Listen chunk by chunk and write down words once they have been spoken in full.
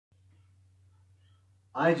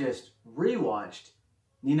I just rewatched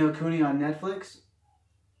Nino Kuni on Netflix.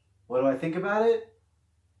 What do I think about it?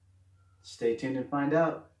 Stay tuned and find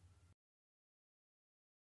out.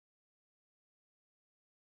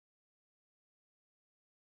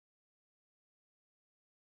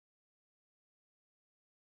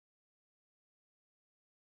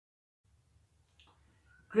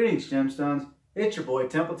 Greetings, Gemstones. It's your boy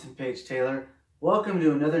Templeton Page Taylor. Welcome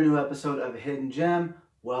to another new episode of Hidden Gem.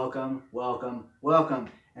 Welcome, welcome, welcome.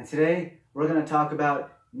 And today we're going to talk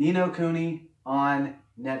about Nino Kuni on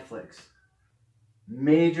Netflix.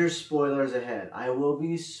 Major spoilers ahead. I will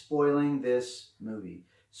be spoiling this movie.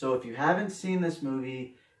 So if you haven't seen this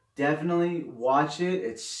movie, definitely watch it.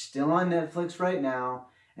 It's still on Netflix right now.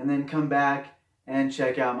 And then come back and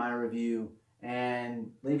check out my review.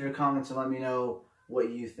 And leave your comments and let me know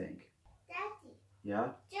what you think. Daddy. Yeah?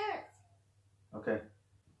 Yes. Okay.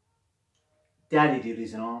 Daddy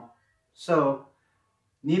duties and all. So,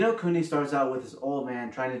 Nino Kuni starts out with this old man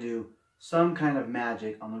trying to do some kind of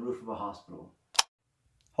magic on the roof of a hospital.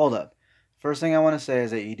 Hold up. First thing I want to say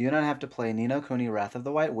is that you do not have to play Nino Kuni Wrath of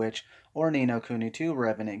the White Witch or Nino Kuni 2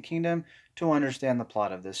 Revenant Kingdom to understand the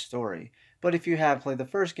plot of this story. But if you have played the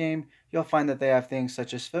first game, you'll find that they have things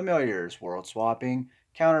such as familiars, world swapping,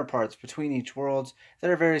 counterparts between each worlds that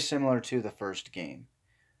are very similar to the first game.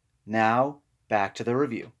 Now, back to the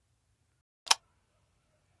review.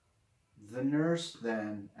 The nurse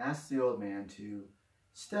then asks the old man to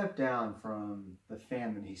step down from the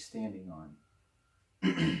fan that he's standing on.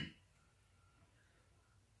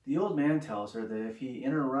 The old man tells her that if he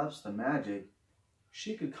interrupts the magic,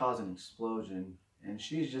 she could cause an explosion, and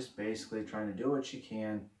she's just basically trying to do what she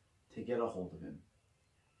can to get a hold of him.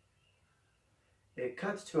 It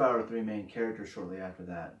cuts to our three main characters shortly after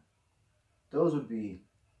that. Those would be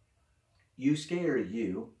Yusuke or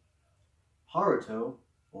Yu, Haruto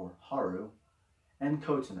or Haru, and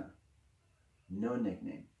Kotana. No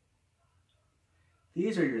nickname.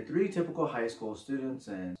 These are your three typical high school students,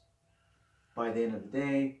 and by the end of the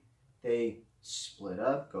day, they split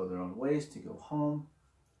up, go their own ways to go home.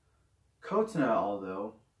 Kotana,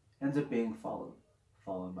 although, ends up being followed.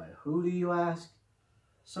 Followed by who, do you ask?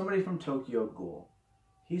 Somebody from Tokyo Ghoul.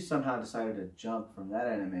 He somehow decided to jump from that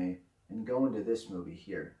anime and go into this movie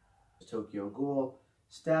here. Tokyo Ghoul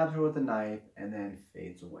stabs her with a knife and then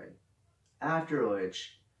fades away. After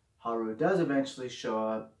which, Haru does eventually show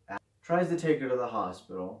up, tries to take her to the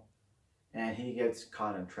hospital, and he gets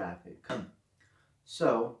caught in traffic.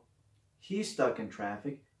 So, he's stuck in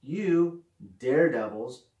traffic. Yu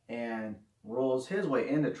daredevils and rolls his way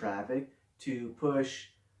into traffic to push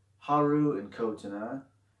Haru and Kotana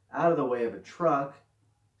out of the way of a truck.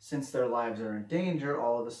 Since their lives are in danger,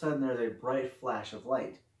 all of a sudden there's a bright flash of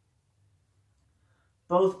light.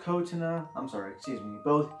 Both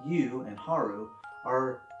Yu and Haru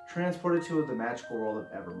are transported to the magical world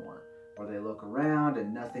of Evermore, where they look around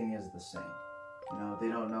and nothing is the same. They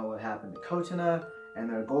don't know what happened to Kotana, and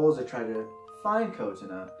their goal is to try to find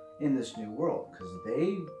Kotana in this new world, because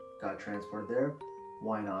they got transported there,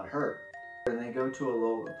 why not her? And they go to a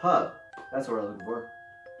local pub, that's what we're looking for.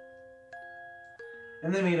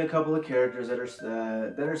 And they meet a couple of characters that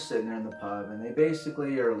are sitting there in the pub, and they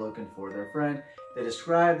basically are looking for their friend. They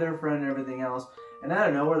describe their friend and everything else, and out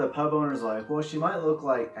of nowhere the pub owner's like, well, she might look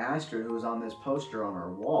like Astrid, who's on this poster on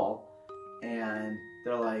our wall. And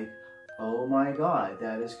they're like, oh my god,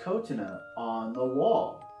 that is Kotana on the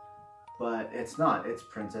wall. But it's not, it's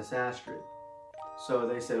Princess Astrid. So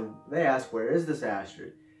they ask, where is this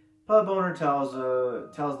Astrid? Pub owner tells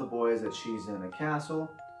the boys that she's in a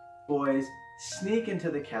castle. Boys sneak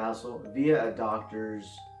into the castle via a doctor's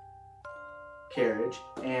carriage,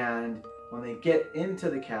 and when they get into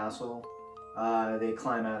the castle, they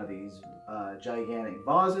climb out of these gigantic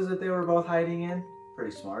vases that they were both hiding in.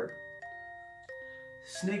 Pretty smart.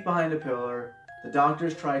 Sneak behind a pillar. The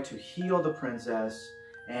doctors try to heal the princess,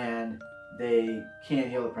 and they can't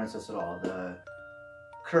heal the princess at all. The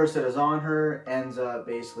curse that is on her ends up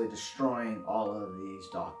basically destroying all of these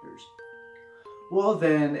doctors. Well,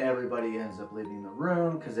 then everybody ends up leaving the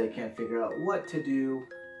room because they can't figure out what to do.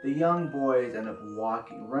 The young boys end up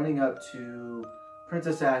running up to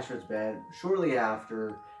Princess Astrid's bed shortly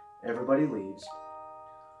after everybody leaves.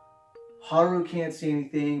 Haru can't see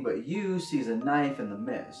anything, but Yu sees a knife in the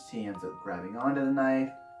mist. He ends up grabbing onto the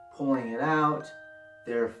knife, pulling it out,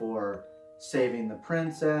 therefore saving the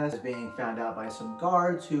princess, being found out by some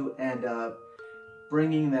guards who end up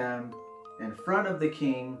bringing them in front of the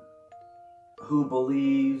king, who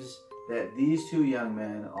believes that these two young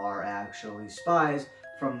men are actually spies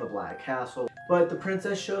from the Black Castle. But the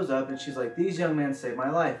princess shows up and she's like, these young men saved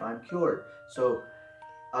my life, I'm cured. So,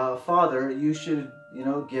 father, you should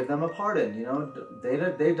give them a pardon.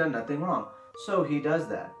 They've done nothing wrong. So he does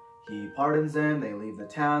that. He pardons them. They leave the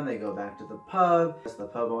town. They go back to the pub. The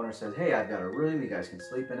pub owner says, hey, I've got a room. You guys can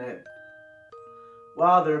sleep in it.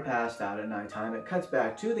 While they're passed out at nighttime, it cuts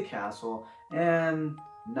back to the castle, and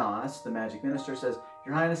Nos, the magic minister, says,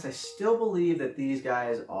 Your Highness, I still believe that these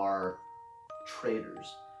guys are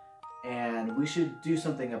traitors, and we should do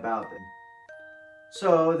something about them.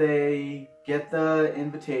 So they get the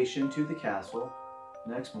invitation to the castle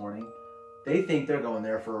next morning. They think they're going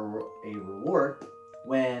there for a reward,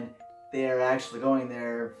 when they're actually going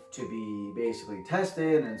there to be basically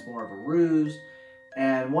tested, and it's more of a ruse.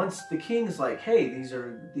 And once the king's like, hey, these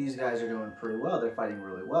guys are doing pretty well, they're fighting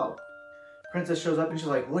really well. Princess shows up and she's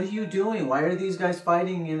like, what are you doing? Why are these guys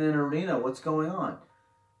fighting in an arena? What's going on?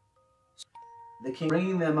 The king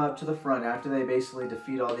bringing them up to the front after they basically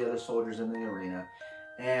defeat all the other soldiers in the arena.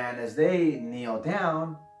 And as they kneel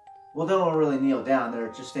down, well, they don't really kneel down, they're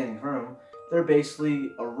just standing firm. They're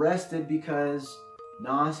basically arrested because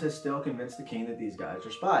Nos has still convinced the king that these guys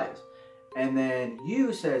are spies. And then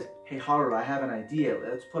Yu says, hey Haru, I have an idea.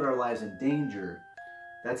 Let's put our lives in danger.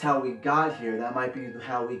 That's how we got here. That might be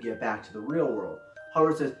how we get back to the real world.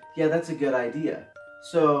 Haru says, yeah, that's a good idea.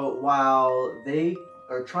 So while they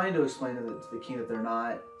are trying to explain to the king that they're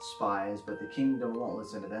not spies, but the kingdom won't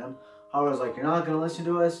listen to them, Haru's like, you're not going to listen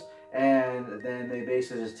to us? And then they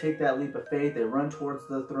basically just take that leap of faith. They run towards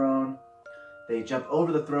the throne. They jump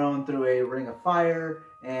over the throne through a ring of fire,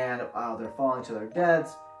 and while they're falling to their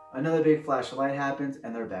deaths, another big flash of light happens,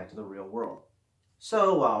 and they're back to the real world.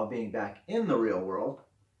 So, while being back in the real world,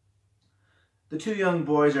 the two young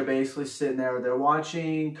boys are basically sitting there. They're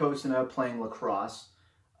watching Kotana playing lacrosse.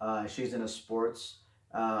 She's into sports.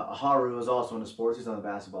 Haru is also into sports. He's on the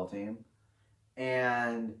basketball team.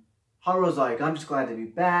 And Haru's like, I'm just glad to be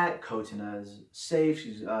back. Kotana's safe.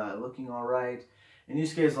 She's looking all right. And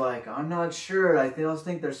Yusuke's like, I'm not sure. I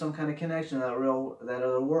think there's some kind of connection to that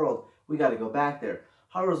other world. We got to go back there.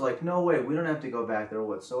 Haru's like, no way, we don't have to go back there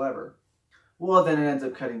whatsoever. Well, then it ends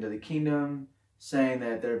up cutting to the kingdom, saying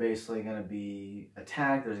that they're basically going to be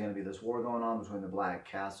attacked. There's going to be this war going on between the Black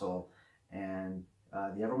Castle and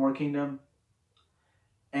the Evermore Kingdom.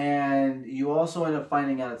 And you also end up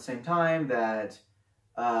finding out at the same time that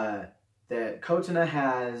Kotana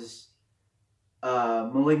has a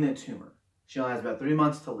malignant tumor. She only has about 3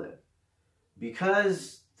 months to live.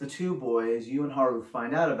 Because the two boys, Yu and Haru,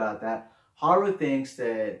 find out about that, Haru thinks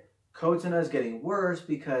that Kotana is getting worse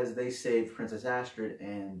because they saved Princess Astrid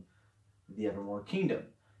and the Evermore Kingdom.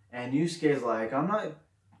 And Yusuke is like, I'm not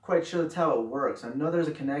quite sure that's how it works. I know there's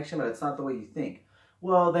a connection, but it's not the way you think.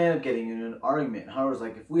 Well, they end up getting into an argument. Haru's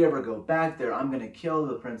like, if we ever go back there, I'm going to kill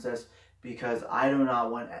the princess because I do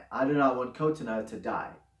not want Kotana to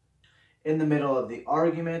die. In the middle of the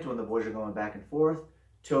argument, when the boys are going back and forth,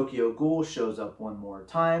 Tokyo Ghoul shows up one more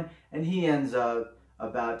time, and he ends up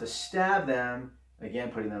about to stab them,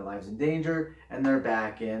 again putting their lives in danger, and they're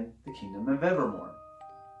back in the Kingdom of Evermore.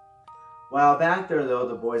 While back there though,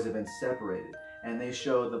 the boys have been separated, and they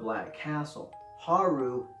show the Black Castle.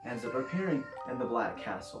 Haru ends up appearing in the Black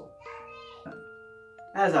Castle.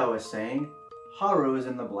 As I was saying, Haru is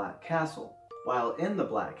in the Black Castle. While in the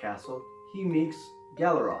Black Castle, he meets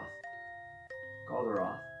Galderoth,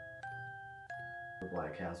 the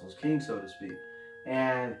Black Castle's king, so to speak.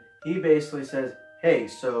 And he basically says, hey,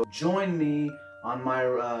 so join me on my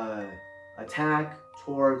attack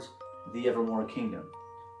towards the Evermore Kingdom.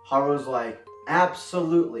 Haru's like,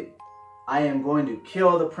 absolutely. I am going to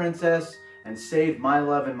kill the princess and save my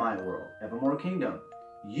love in my world, Evermore Kingdom.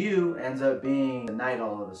 Yu ends up being the knight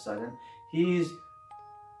all of a sudden. He's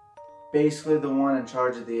basically the one in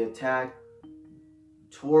charge of the attack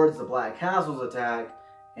towards the Black Castle's attack,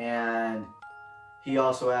 and he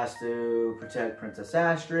also has to protect Princess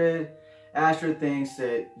Astrid. Astrid thinks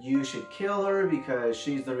that you should kill her because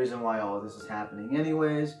she's the reason why all this is happening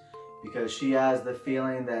anyways, because she has the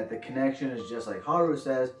feeling that the connection is just like Haru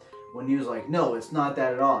says, when Yu's like, no, it's not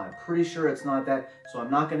that at all. I'm pretty sure it's not that, so I'm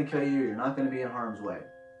not going to kill you. You're not going to be in harm's way.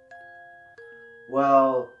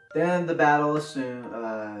 Well, then the battle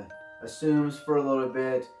assumes for a little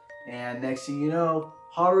bit, and next thing you know,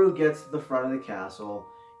 Haru gets to the front of the castle.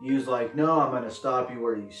 Yu's like, no, I'm going to stop you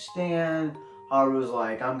where you stand. Haru's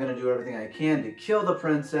like, I'm going to do everything I can to kill the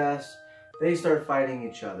princess. They start fighting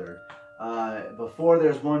each other. Before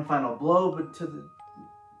there's one final blow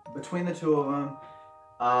between the two of them,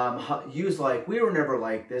 Yu's like, we were never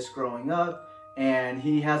like this growing up. And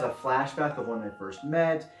he has a flashback of when they first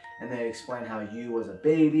met. And they explain how Yu was a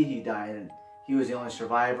baby. He died and he was the only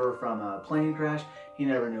survivor from a plane crash. He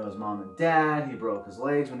never knew his mom and dad. He broke his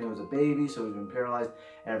legs when he was a baby, so he's been paralyzed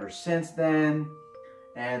ever since then.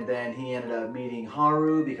 And then he ended up meeting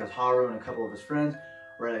Haru because Haru and a couple of his friends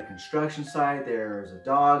were at a construction site. There was a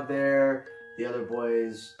dog there. The other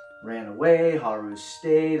boys ran away. Haru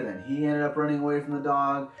stayed, and then he ended up running away from the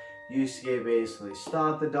dog. Yusuke basically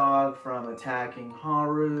stopped the dog from attacking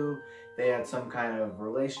Haru. They had some kind of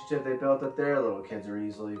relationship they built up there. Little kids are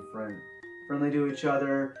easily friendly to each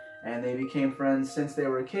other, and they became friends since they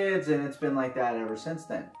were kids, and it's been like that ever since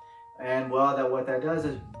then. And well, what that does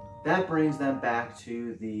is that brings them back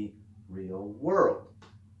to the real world.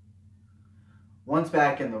 Once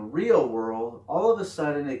back in the real world, all of a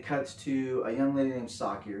sudden it cuts to a young lady named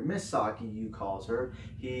Saki, or Miss Saki, you calls her.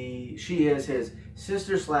 She is his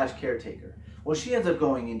sister / caretaker. Well, she ends up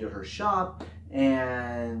going into her shop,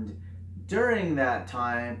 and during that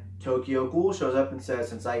time, Tokyo Ghoul shows up and says,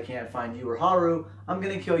 since I can't find you or Haru, I'm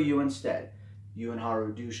going to kill you instead. You and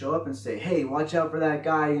Haru do show up and say, hey, watch out for that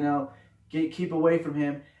guy, you know, keep away from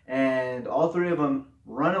him. And all three of them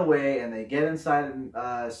run away, and they get inside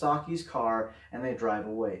Saki's car, and they drive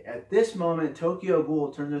away. At this moment, Tokyo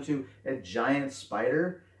Ghoul turns into a giant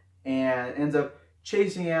spider and ends up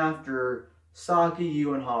chasing after Saki,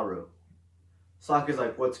 you, and Haru. Saki's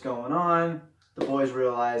like, what's going on? The boys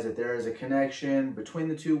realize that there is a connection between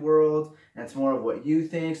the two worlds, and it's more of what you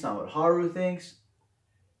think, not what Haru thinks.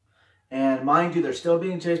 And mind you, they're still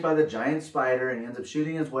being chased by the giant spider, and he ends up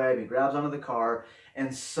shooting his web. He grabs onto the car,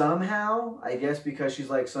 and somehow, I guess because she's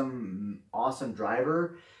like some awesome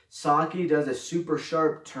driver, Saki does a super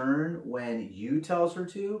sharp turn when Yu tells her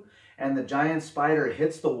to, and the giant spider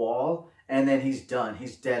hits the wall, and then he's done.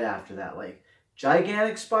 He's dead after that. Like,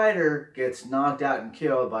 gigantic spider gets knocked out and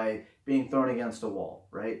killed by being thrown against a wall,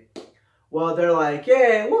 right? Well, they're like,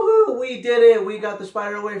 yay, woohoo, we did it. We got the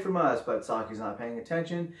spider away from us. But Saki's not paying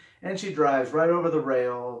attention, and she drives right over the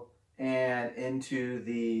rail and into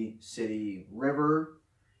the city river.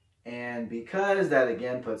 And because that,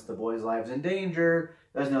 again, puts the boys' lives in danger,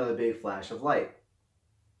 there's another big flash of light.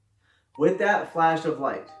 With that flash of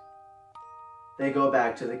light, they go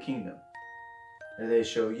back to the kingdom. And they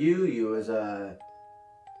show Yu is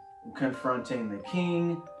confronting the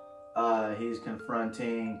king. He's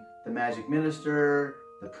confronting the magic minister,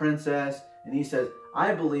 the princess, and he says,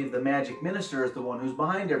 I believe the magic minister is the one who's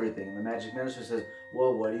behind everything. And the magic minister says,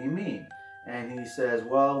 well, what do you mean? And he says,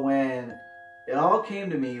 well, when it all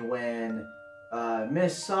came to me when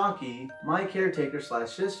Miss Saki, my caretaker /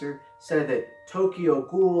 sister, said that Tokyo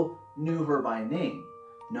Ghoul knew her by name.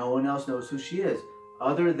 No one else knows who she is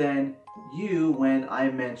other than you when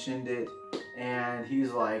I mentioned it. And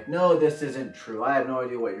he's like, no, this isn't true. I have no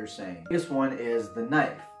idea what you're saying. This one is the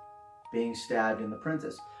knife being stabbed in the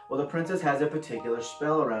princess. Well, the princess has a particular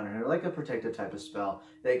spell around her, like a protective type of spell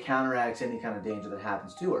that counteracts any kind of danger that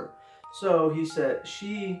happens to her. So he said,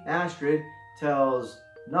 Astrid, tells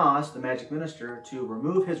Nos, the magic minister, to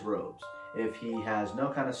remove his robes. If he has no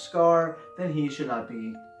kind of scar, then he should not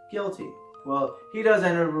be guilty. Well, he does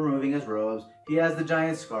end up removing his robes. He has the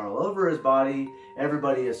giant scar all over his body.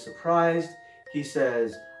 Everybody is surprised. He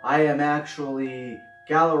says, I am actually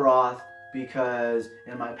Galaroth because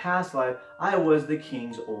in my past life, I was the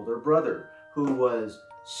king's older brother who was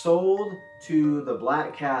sold to the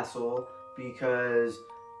Black Castle because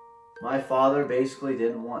my father basically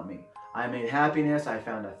didn't want me. I made happiness, I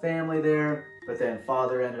found a family there, but then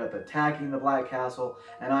father ended up attacking the Black Castle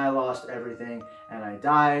and I lost everything and I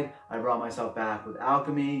died. I brought myself back with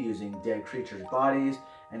alchemy using dead creatures' bodies,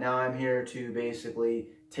 and now I'm here to basically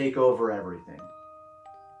take over everything.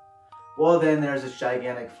 Well, then there's this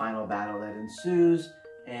gigantic final battle that ensues,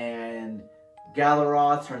 and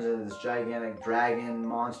Galaroth turns into this gigantic dragon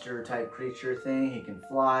monster type creature thing. He can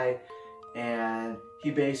fly, and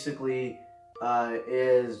he basically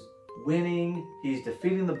is winning. He's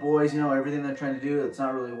defeating the boys, you know, everything they're trying to do, it's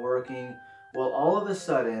not really working. Well, all of a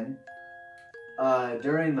sudden,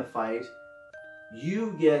 during the fight,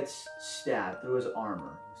 Yu gets stabbed through his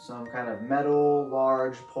armor. Some kind of metal,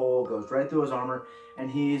 large pole goes right through his armor, and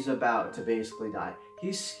he's about to basically die.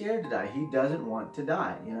 He's scared to die. He doesn't want to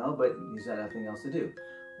die, you know, but he's got nothing else to do.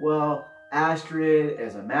 Well, Astrid,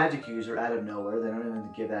 as a magic user, out of nowhere, they don't even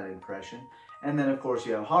give that impression. And then, of course,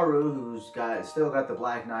 you have Haru, who's still got the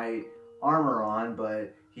Black Knight armor on,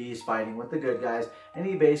 but he's fighting with the good guys, and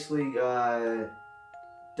he basically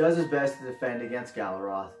does his best to defend against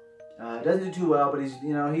Galaroth. Doesn't do too well, but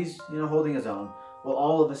he's holding his own. Well,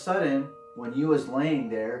 all of a sudden, when Yu is laying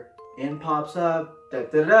there, in pops up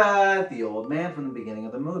the old man from the beginning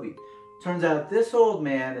of the movie. Turns out this old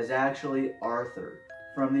man is actually Arthur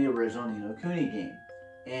from the original Nino Kuni game.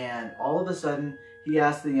 And all of a sudden, he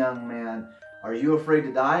asks the young man, are you afraid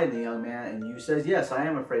to die? And Yu says, yes, I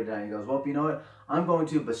am afraid to die. And he goes, well, you know what? I'm going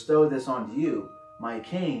to bestow this onto you. my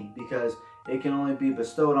cane because it can only be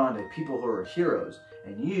bestowed on to people who are heroes.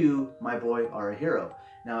 And you, my boy, are a hero.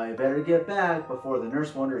 Now I better get back before the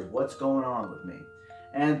nurse wonders what's going on with me.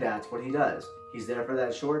 And that's what he does. He's there for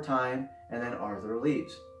that short time, and then Arthur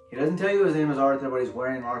leaves. He doesn't tell you his name is Arthur, but he's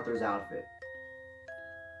wearing Arthur's outfit.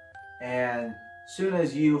 And soon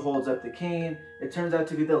as Yu holds up the cane, it turns out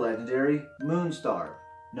to be the legendary Moonstar.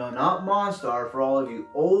 No, not Monstar, for all of you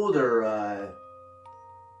older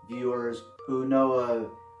viewers who know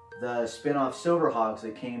of the spin-off Silverhawks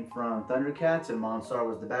that came from Thundercats and Monstar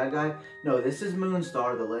was the bad guy. No, this is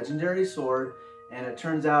Moonstar, the legendary sword, and it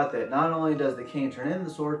turns out that not only does the cane turn into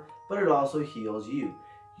the sword, but it also heals you.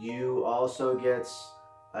 You also gets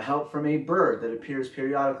a help from a bird that appears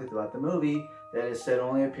periodically throughout the movie that is said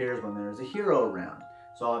only appears when there's a hero around.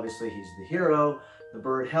 So obviously he's the hero. The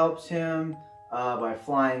bird helps him by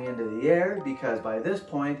flying into the air because by this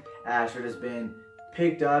point Astrid has been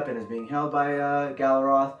picked up and is being held by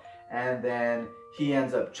Galaroth, and then he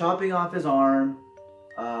ends up chopping off his arm.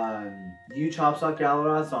 Yu chops off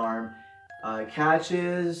Galaroth's arm,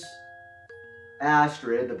 catches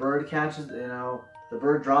Astrid, the bird catches, the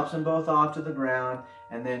bird drops them both off to the ground,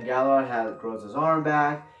 and then Galaroth grows his arm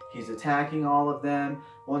back. He's attacking all of them.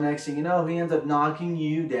 Well, next thing you know, he ends up knocking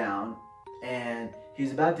Yu down, and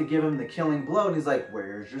he's about to give him the killing blow, and he's like,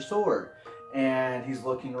 "Where's your sword?" And he's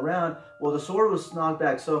looking around. Well, the sword was knocked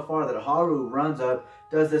back so far that Haru runs up,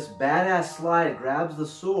 does this badass slide, grabs the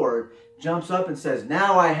sword, jumps up and says,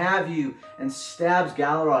 "Now I have you," and stabs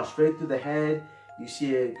Galaroth straight through the head. You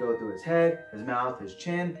see it go through his head, his mouth, his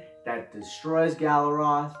chin. That destroys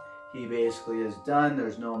Galaroth. He basically is done.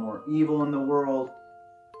 There's no more evil in the world.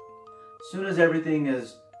 As soon as everything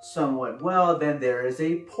is somewhat well, then there is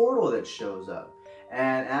a portal that shows up.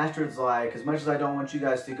 And Astrid's like, as much as I don't want you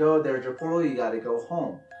guys to go, there's your portal, you gotta go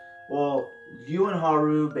home. Well, Yu and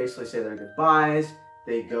Haru basically say their goodbyes.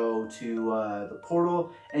 They go to the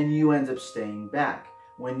portal, and Yu ends up staying back.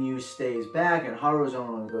 When Yu stays back and Haru's the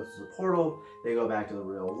only one who goes to the portal, they go back to the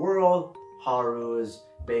real world. Haru is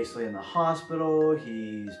basically in the hospital.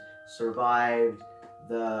 He's survived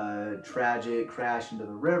the tragic crash into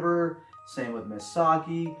the river. Same with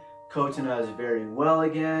Misaki. Kotana is very well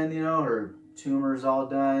again, her tumor's all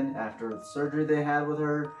done after the surgery they had with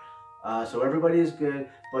her. So everybody is good.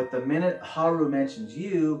 But the minute Haru mentions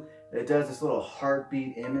Yu, it does this little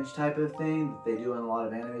heartbeat image type of thing that they do in a lot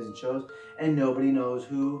of animes and shows, and nobody knows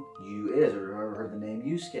who Yu is or heard the name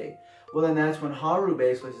Yusuke. Well, then that's when Haru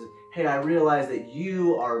basically says, "Hey, I realize that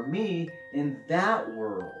you are me in that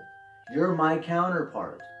world. You're my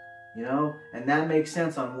counterpart." And that makes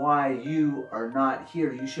sense on why you are not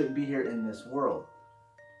here. You shouldn't be here in this world.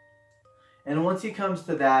 And once he comes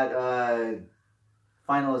to that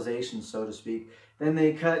finalization, so to speak, then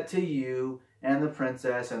they cut to Yu and the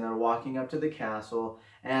princess, and they're walking up to the castle,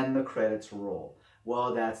 and the credits roll.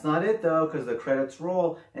 Well, that's not it, though, because the credits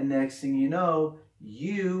roll, and next thing you know,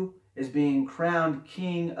 Yu is being crowned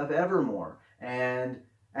King of Evermore, and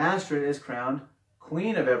Astrid is crowned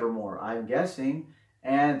Queen of Evermore, I'm guessing.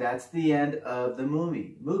 And that's the end of the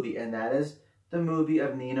movie. And that is the movie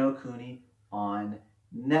of Nino Kuni on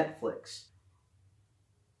Netflix.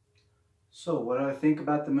 So what do I think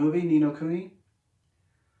about the movie Nino Kuni?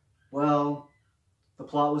 Well, the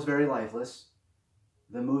plot was very lifeless.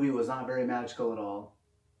 The movie was not very magical at all.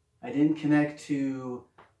 I didn't connect to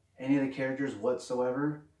any of the characters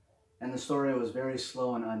whatsoever, and the story was very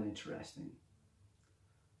slow and uninteresting.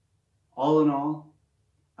 All in all,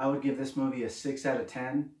 I would give this movie a 6 out of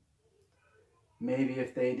 10. Maybe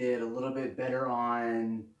if they did a little bit better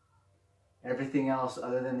on everything else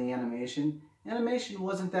other than the animation. Animation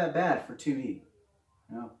wasn't that bad for 2D.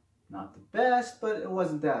 Not the best, but it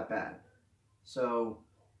wasn't that bad. So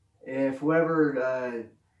if whoever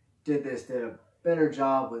did this did a better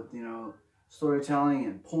job with, storytelling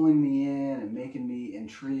and pulling me in and making me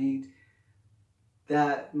intrigued,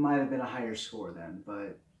 that might have been a higher score then,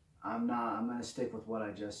 but I'm going to stick with what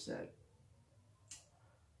I just said.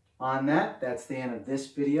 On that, that's the end of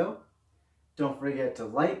this video. Don't forget to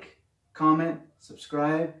like, comment,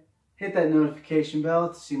 subscribe, hit that notification bell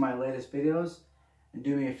to see my latest videos, and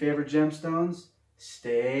do me a favor, gemstones,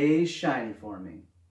 stay shiny for me.